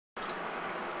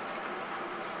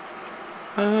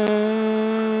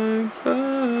I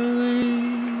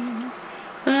believe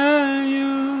that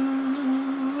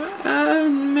you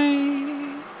and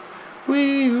me,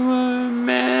 we were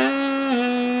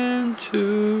meant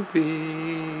to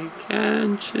be.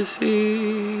 Can't you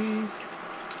see?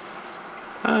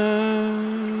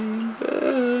 I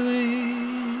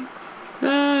believe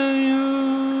that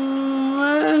you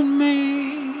and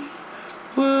me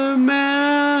were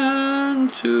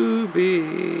meant to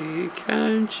be.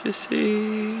 Can't you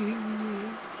see?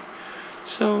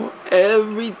 So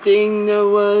everything that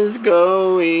was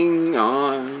going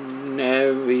on,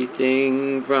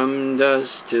 everything from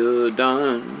dusk till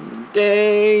dawn,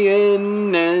 day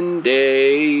in and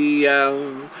day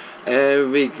out,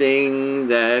 everything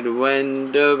that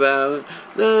went about,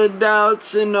 the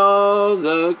doubts and all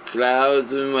the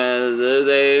clouds, and whether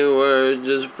they were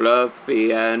just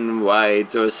fluffy and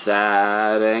white or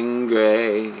sad and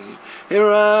gray.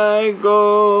 Here I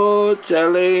go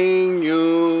telling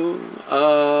you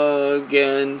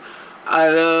again, I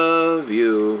love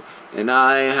you, and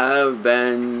I have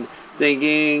been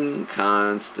thinking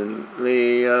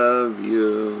constantly of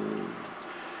you.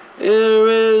 There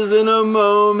isn't a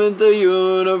moment the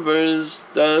universe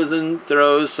doesn't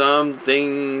throw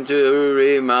something to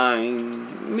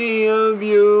remind me of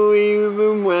you,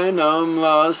 even when I'm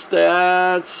lost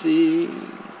at sea.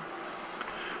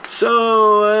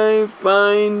 So I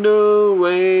find a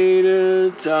way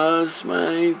to toss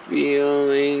my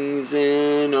feelings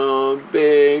in a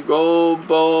big old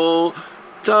bowl,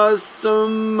 toss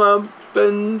them up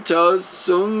and toss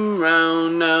them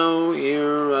round. Now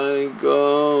here I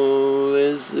go,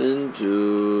 listen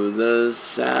to the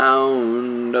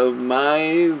sound of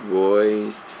my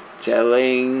voice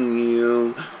telling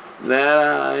you that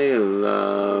I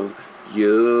love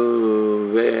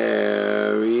you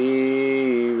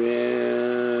very,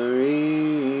 very,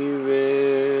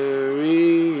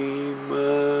 very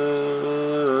much.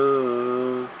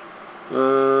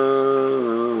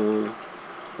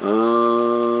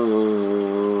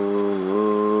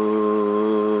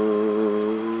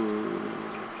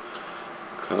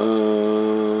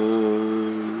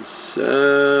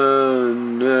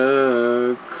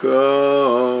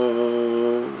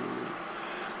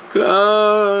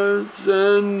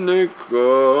 Cousin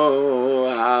Nicole,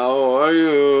 how are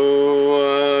you?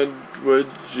 What would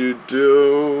you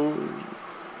do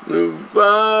if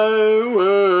I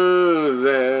were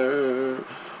there?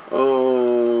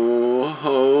 Oh,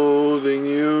 holding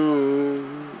you,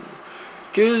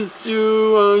 kiss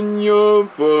you on your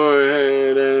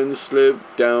forehead and slip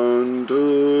down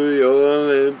to your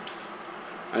lips.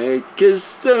 I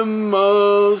kiss them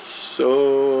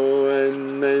also,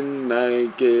 and then I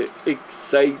get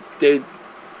excited.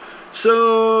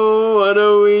 So what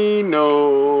do we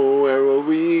know? Where will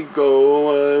we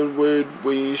go? What would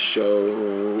we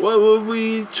show? What would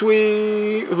we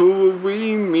tweet? Who would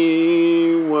we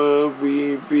meet? Would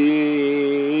we be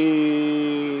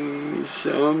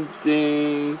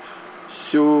something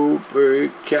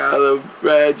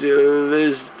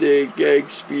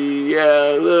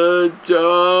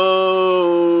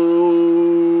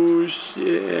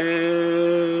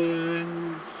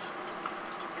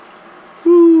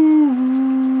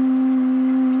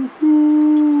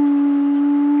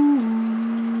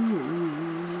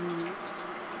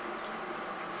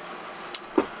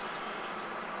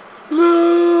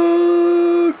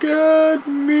Look at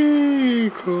me,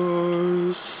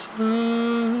 'cause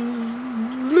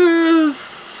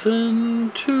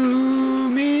listen to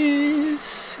me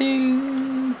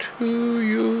sing to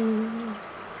you.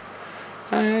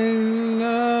 I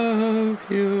love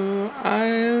you, I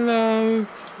love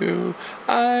you,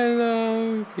 I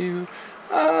love you,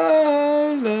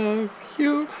 I love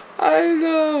you, I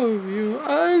love you,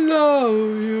 I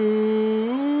love you.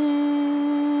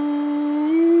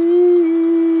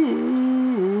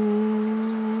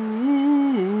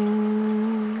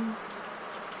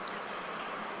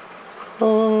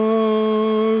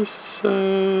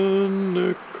 Cousin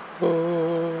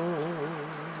Nicole,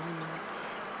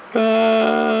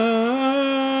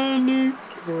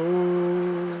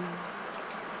 Nicole,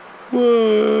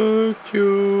 would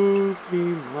you be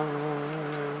my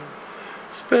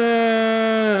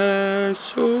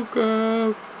special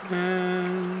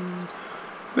girlfriend?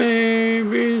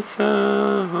 Maybe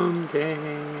someday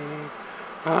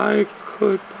I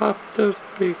could pop the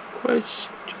big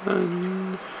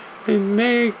question and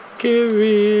make it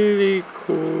really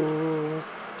cool,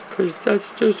 'cause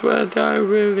that's just what I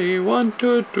really want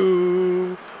to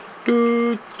do.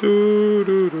 Do do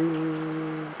do do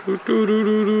do do do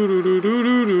do do do do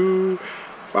do do.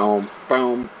 Boom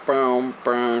boom boom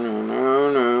boom no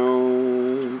no no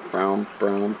boom.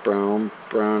 brown, brown,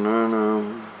 brown,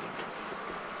 brown.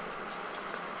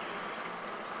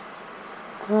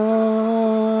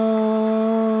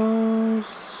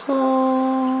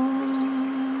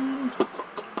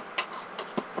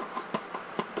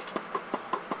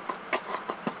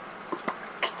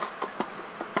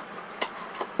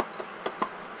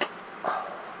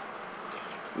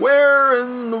 Where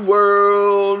in the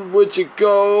world would you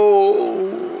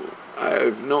go? I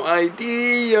have no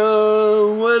idea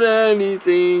what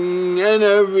anything and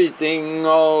everything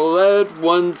all at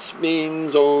once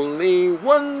means. Only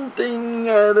one thing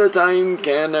at a time.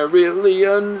 Can I really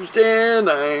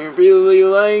understand? I really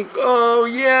like, oh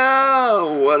yeah,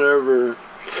 whatever.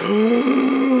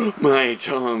 My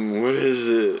tongue, what is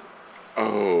it?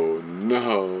 Oh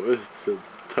no, it's a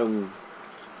tongue.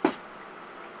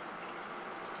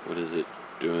 What is it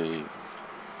doing?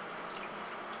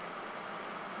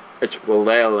 It's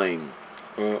flailing.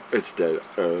 It's dead.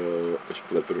 It's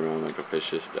flipping around like a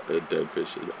fish. A dead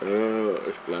fish.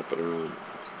 It's flapping around.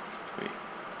 Wait,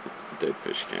 dead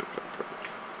fish can't flip around.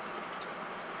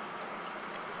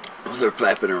 Oh, they're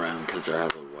flapping around because they're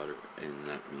out of the water, and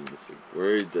that means they're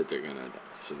worried that they're gonna die.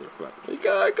 So they're flapping.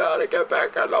 I gotta get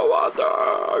back in the water.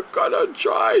 I'm gonna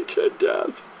dry to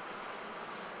death.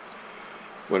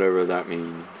 Whatever that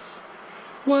means.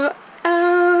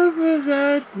 Whatever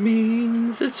that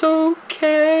means, it's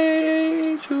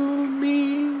okay to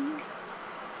me.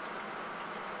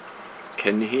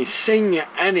 Can he sing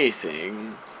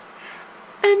anything?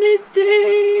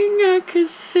 Anything I could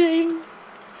sing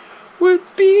would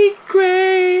be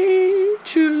great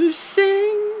to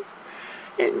sing.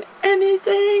 And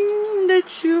anything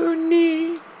that you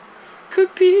need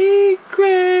could be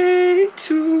great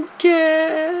to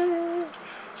get.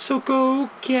 So go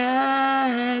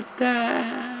get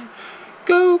that.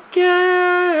 Go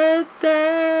get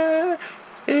that.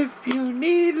 If you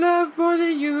need love more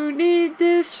than you need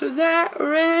this or that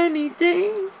or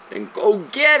anything, then go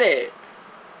get it.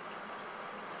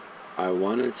 I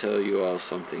want to tell you all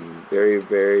something very,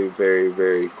 very, very,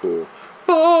 very cool.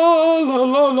 Ba la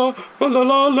la la, ba la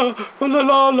la la, ba la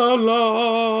la la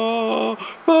la,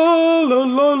 ba la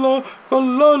la la, ba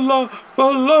la la,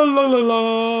 ba la la la la,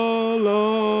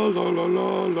 la la la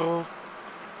la.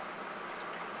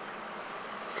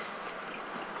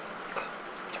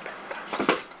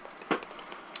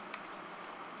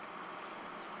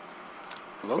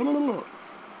 La la la la.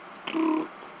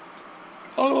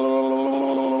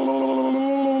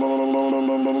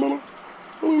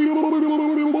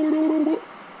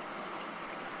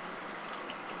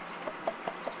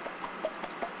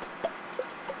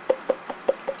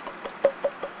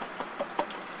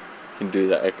 Can do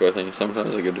that echo thing.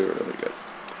 Sometimes I can do it really good.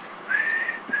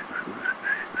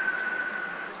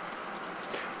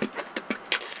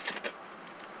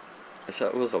 I thought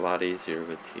it was a lot easier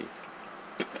with teeth.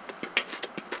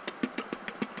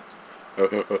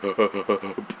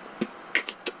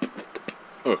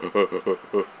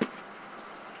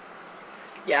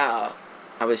 Yeah,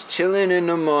 I was chilling in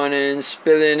the morning,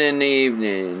 spilling in the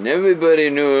evening. Everybody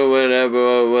knew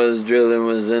whatever I was drilling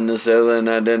was in the ceiling.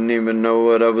 I didn't even know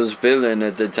what I was feeling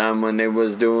at the time when they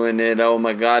was doing it. Oh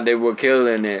my God, they were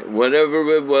killing it. Whatever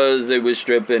it was, they were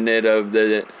stripping it of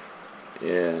the...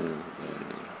 Yeah.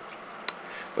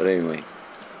 But anyway.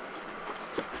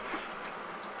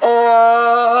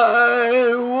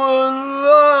 I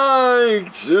would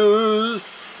like to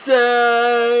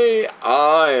say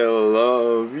I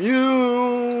love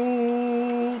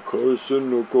you,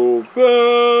 Carcinoco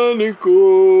Panicos,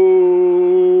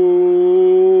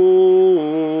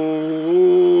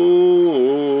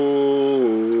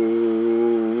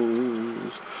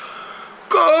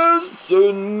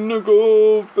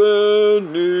 Carcinoco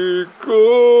Panicos.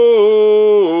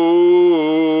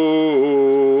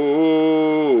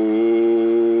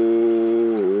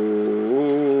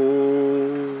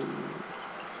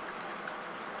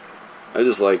 I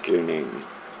just like your name.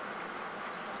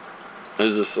 I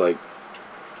just like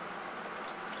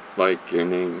your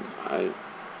name.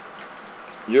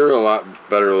 You're a lot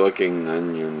better looking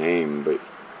than your name, but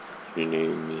your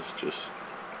name is just...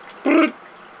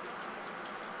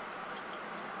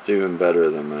 It's even better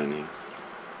than my name.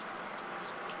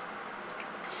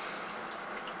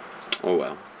 Oh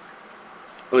well.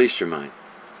 At least you're mine.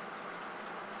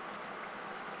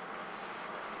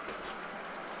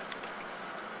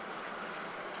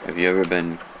 Have you ever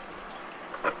been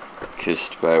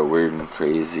kissed by a weird and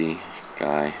crazy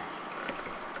guy?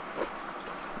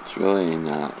 It's really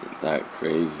not that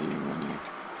crazy when you...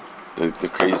 The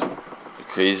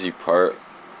crazy part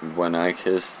when I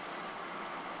kiss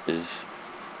is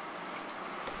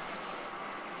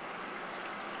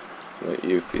what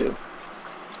you feel.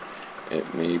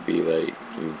 it may be like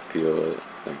you feel it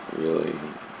like really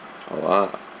a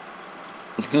lot.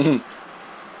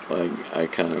 Like I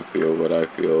kind of feel what I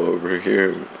feel over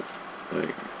here.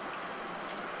 Like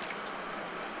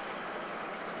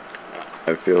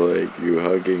I feel like you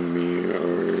hugging me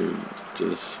or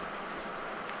just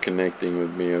connecting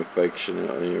with me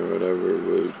affectionately or whatever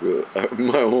would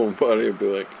my whole body would be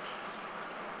like,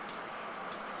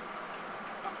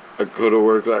 I go to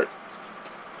work like,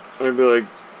 I'd be like,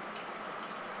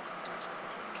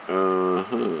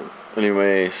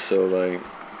 anyway, so like,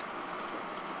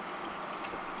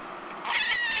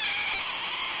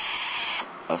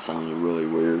 that sounds really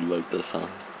weird, like the sound.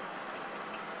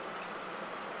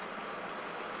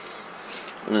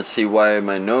 I'm gonna see why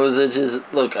my nose itches.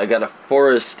 Look, I got a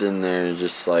forest in there,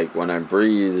 just like when I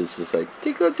breathe, it's just like,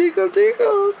 tickle, tickle,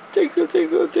 tickle, tickle,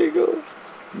 tickle, tickle.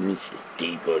 Mrs.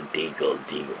 Tickle, tickle,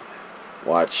 tickle.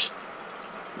 Watch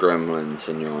Gremlins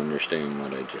and you'll understand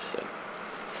what I just said.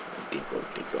 Tickle,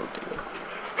 tickle, tickle.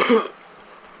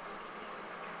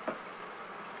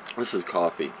 This is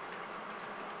coffee.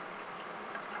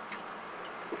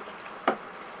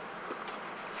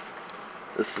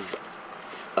 This is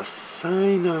a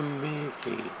sign I'm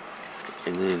making.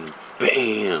 And then,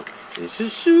 bam! It's a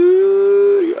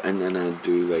studio. And then I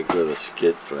do like little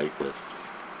skits like this.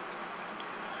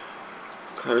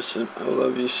 Carson, I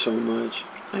love you so much.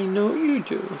 I know you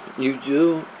do. You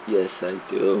do? Yes, I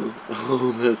do.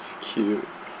 Oh, that's cute.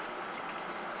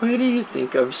 Why do you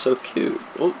think I'm so cute?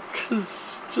 Well,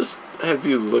 'cause just have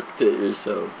you looked at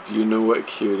yourself? Do you know what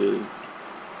cute is?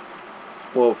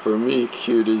 Well, for me,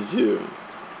 cute is you.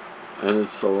 And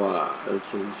it's a lot.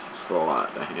 It's just a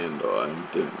lot to handle. I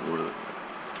didn't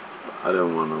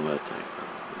want to let that go.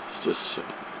 It's just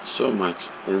so much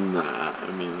in that.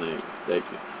 I mean, like,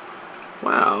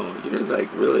 wow, you're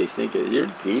like really thinking.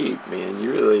 You're deep, man.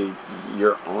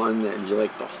 You're on that. You're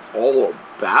like all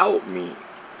about me.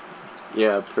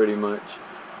 Yeah, pretty much.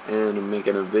 And I'm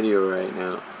making a video right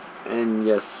now. And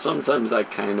yes, sometimes I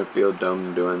kind of feel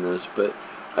dumb doing this, but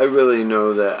I really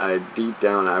know that deep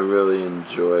down, I really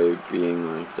enjoy being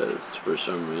like this for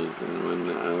some reason. When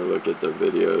I look at the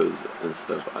videos and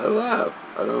stuff, I laugh.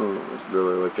 I don't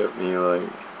really look at me like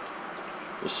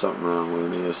there's something wrong with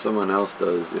me. If someone else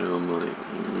does, I'm like,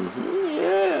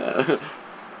 yeah.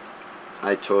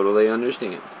 I totally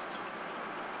understand.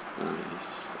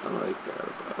 Nice. I like that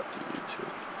about you too.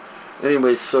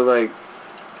 Anyway, so like,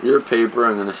 your paper,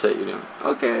 I'm gonna set you down.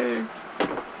 Okay.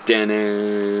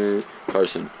 Danny.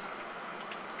 Carson.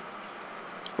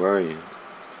 Where are you?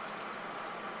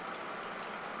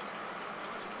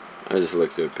 I just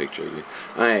looked at a picture of you.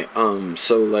 Alright,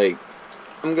 so like,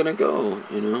 I'm gonna go,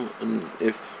 and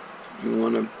if you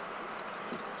wanna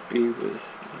be with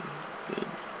me, then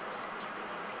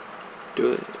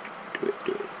do it. Do it,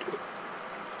 do it, do it.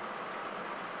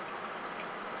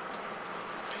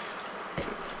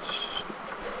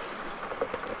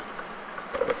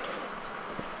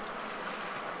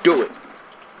 Do it!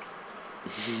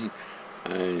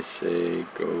 I say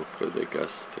go for the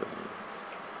gusto.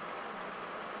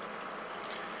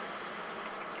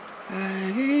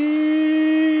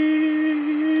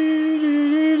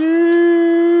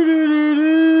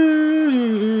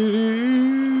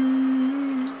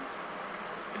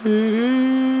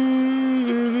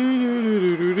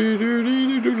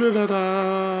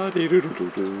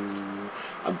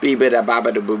 A beebida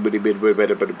babada boobity bit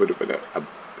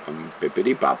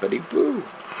bippity boppity boo.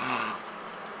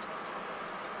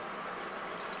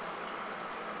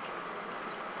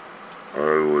 I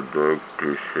would like to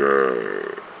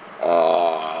say,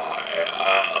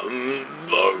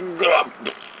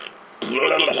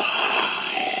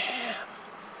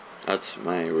 that's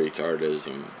my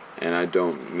retardism, and I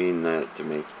don't mean that to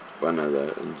make fun of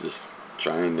that. I'm just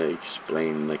trying to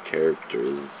explain the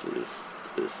characteristics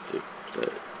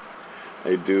that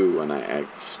I do when I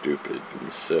act stupid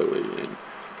and silly, and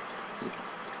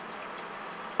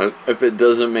if it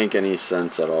doesn't make any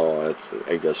sense at all, that's,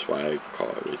 I guess, why I call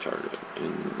it retarded.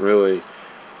 And really,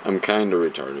 I'm kind of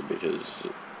retarded because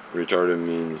retarded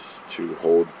means to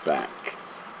hold back.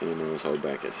 And I was held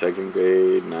back at 2nd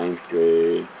grade, 9th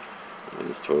grade. I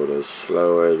was told I was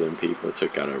slower than people,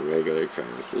 took out of regular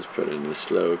classes, put into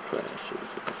slow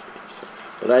classes and stuff. So,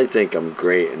 but I think I'm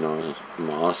great and I'm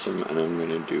awesome and I'm going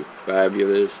to do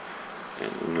fabulous.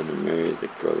 And I'm going to marry the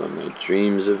girl of my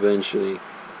dreams eventually.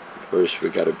 First, we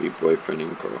gotta be boyfriend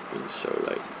and girlfriend, so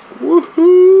like,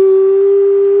 woohoo!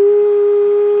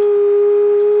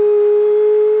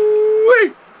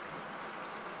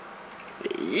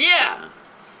 Yeah!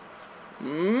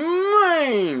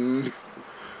 Mine!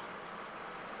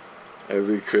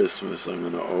 Every Christmas. Christmas, I'm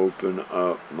gonna open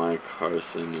up my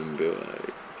Carson and be like,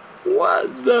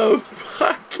 what the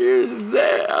fuck is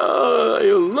that? Oh, I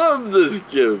love this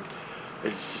gift.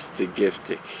 It's just the gift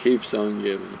that keeps on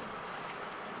giving.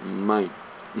 Mine.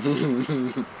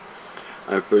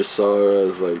 I first saw her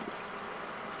as like,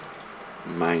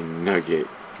 my nugget.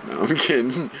 No, I'm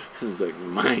kidding. It was like,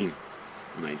 mine.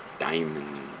 My diamond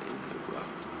in the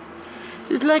rough.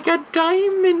 She's like a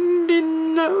diamond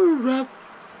in the rough.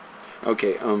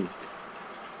 Okay, I'm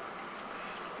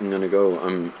gonna go.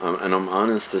 And I'm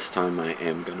honest this time. I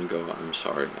am gonna go. I'm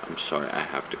sorry. I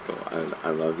have to go.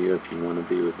 I love you. If you wanna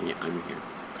be with me, I'm here.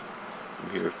 I'm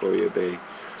here for you, babe.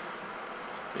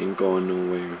 Ain't going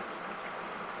nowhere.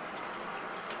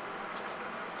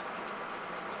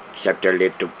 Except a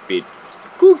little bit.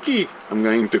 Cookie. I'm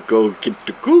going to go get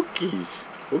the cookies.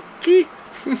 Okay.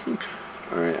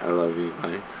 Alright. I love you.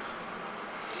 Bye.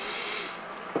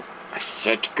 I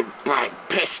said goodbye.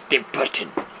 Press the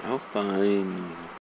button. Oh, fine.